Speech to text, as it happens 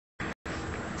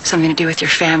Something to do with your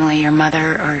family, your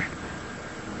mother, or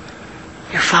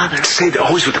your father. Say that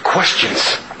always with the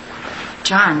questions.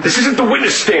 John. This isn't the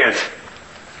witness stand.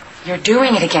 You're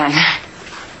doing it again.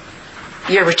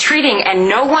 You're retreating and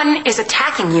no one is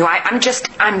attacking you.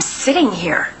 I'm sitting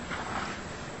here.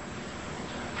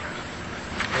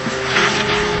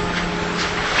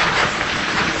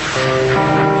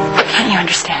 Can't you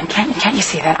understand? Can't you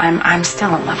see that I'm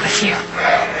still in love with you?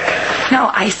 No,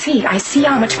 I see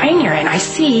how much pain you're in. I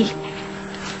see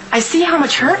how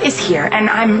much hurt is here, and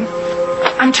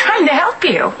I'm trying to help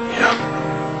you. Yeah.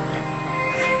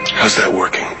 How's that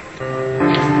working?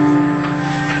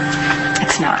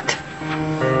 It's not.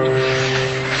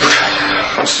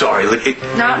 I'm sorry.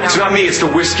 No. It's not me. It's the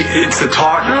whiskey. It's the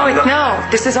talk. No.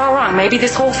 This is all wrong. Maybe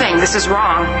this whole thing. This is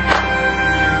wrong.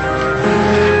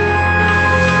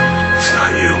 It's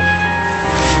not you.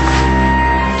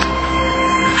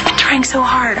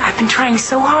 I've been trying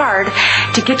so hard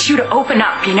to get you to open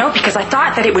up, because I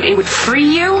thought that it would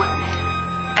free you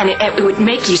and it would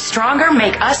make you stronger,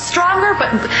 make us stronger.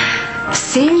 But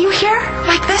seeing you here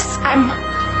like this,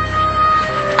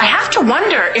 I have to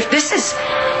wonder if this is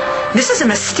a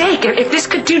mistake, if this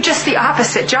could do just the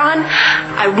opposite. John,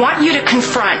 I want you to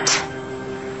confront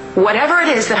whatever it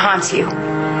is that haunts you.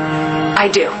 I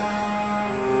do.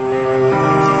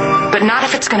 But not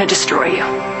if it's going to destroy you.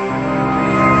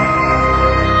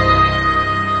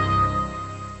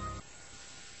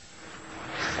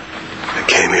 I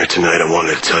came here tonight. I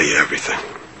wanted to tell you everything.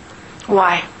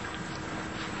 Why?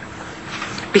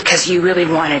 Because you really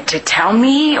wanted to tell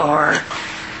me, or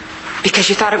because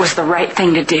you thought it was the right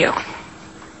thing to do?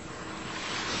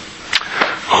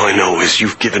 All I know is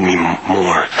you've given me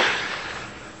more.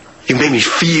 You made me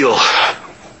feel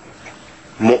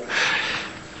more.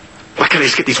 Why can't I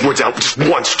just get these words out just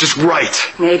once, just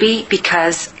right? Maybe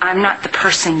because I'm not the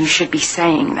person you should be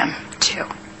saying them to.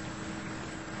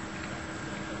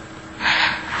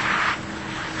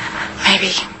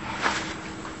 Maybe.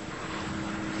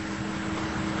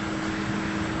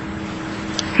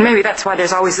 Maybe that's why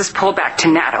there's always this pullback to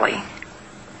Natalie.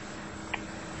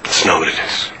 That's not what it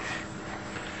is.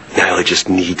 Natalie just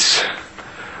needs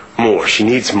more. She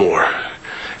needs more.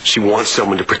 She wants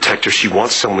someone to protect her. She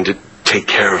wants someone to take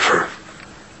care of her.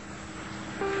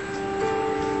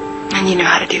 And you know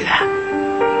how to do that.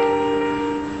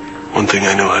 One thing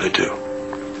I know how to do.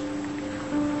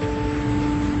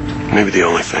 Maybe the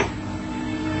only thing.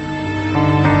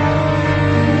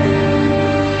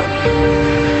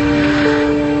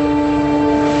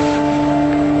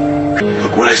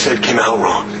 Look, what I said came out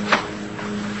wrong.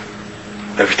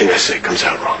 Everything I say comes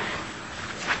out wrong.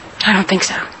 I don't think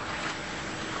so.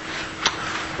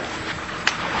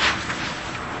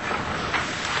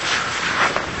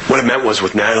 What I meant was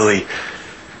with Natalie,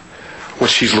 what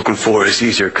she's looking for is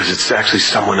easier because it's actually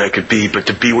someone I could be, but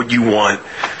to be what you want,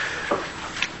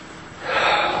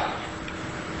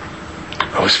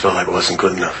 I always felt like it wasn't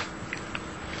good enough.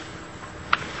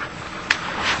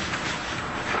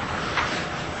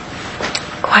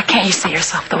 Why can't you see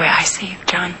yourself the way I see you,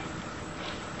 John?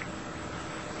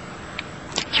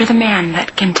 You're the man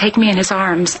that can take me in his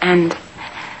arms and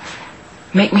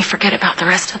make me forget about the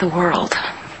rest of the world.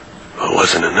 Well, it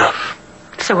wasn't enough.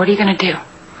 So what are you going to do?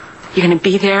 You're going to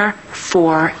be there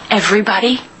for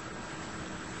everybody?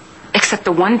 Except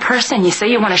the one person you say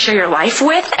you want to share your life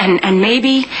with, and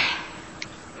maybe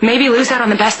lose out on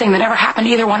the best thing that ever happened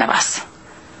to either one of us.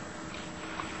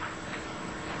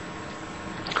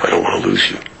 I don't want to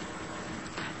lose you.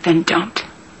 Then don't.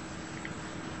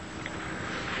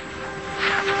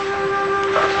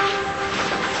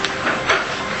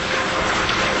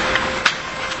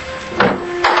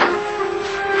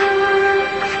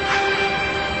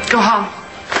 Go home,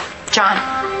 John.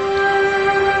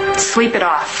 Sleep it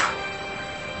off.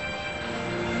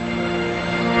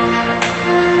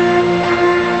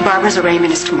 Barbara's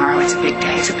arraignment is tomorrow. It's a big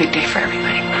day. It's a big day for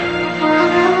everybody.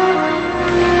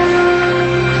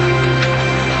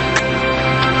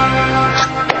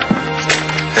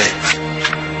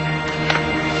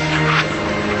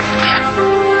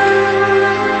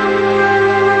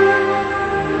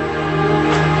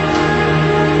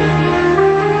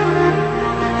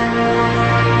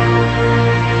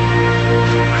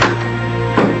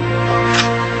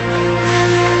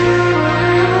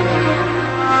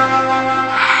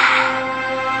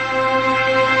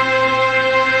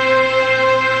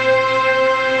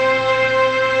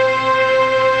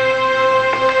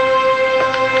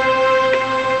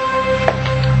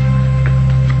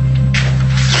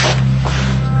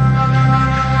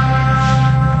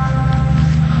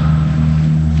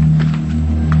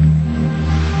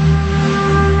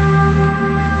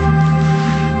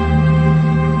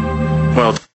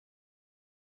 Well...